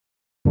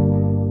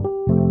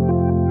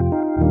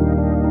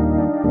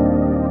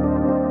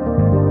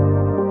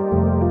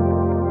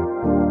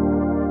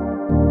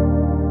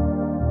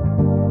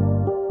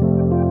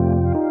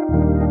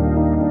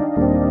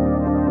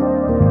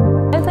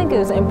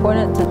it's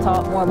important to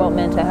talk more about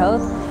mental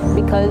health,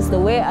 because the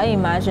way I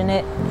imagine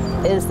it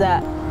is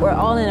that we're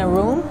all in a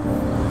room,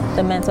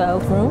 the mental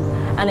health room,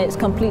 and it's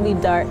completely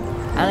dark.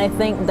 And I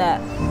think that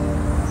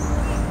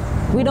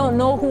we don't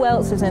know who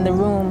else is in the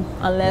room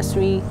unless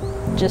we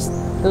just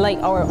light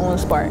our own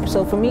spark.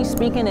 So for me,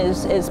 speaking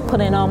is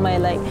putting on my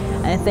light.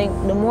 And I think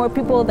the more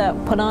people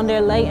that put on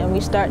their light and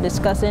we start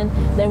discussing,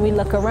 then we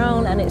look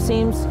around and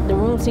the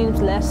room seems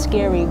less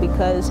scary,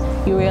 because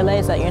you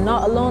realize that you're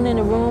not alone in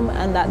the room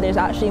and that there's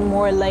actually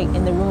more light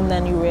in the room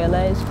than you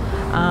realize.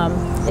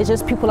 It's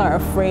just people are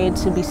afraid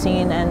to be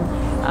seen,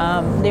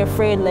 and they're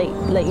afraid,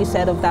 like you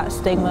said, of that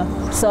stigma.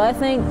 So I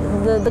think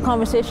the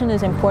conversation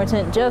is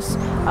important just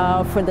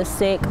for the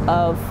sake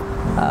of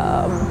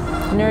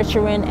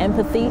nurturing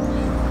empathy,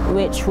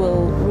 which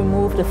will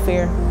remove the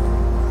fear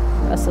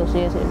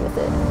associated with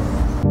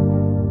it.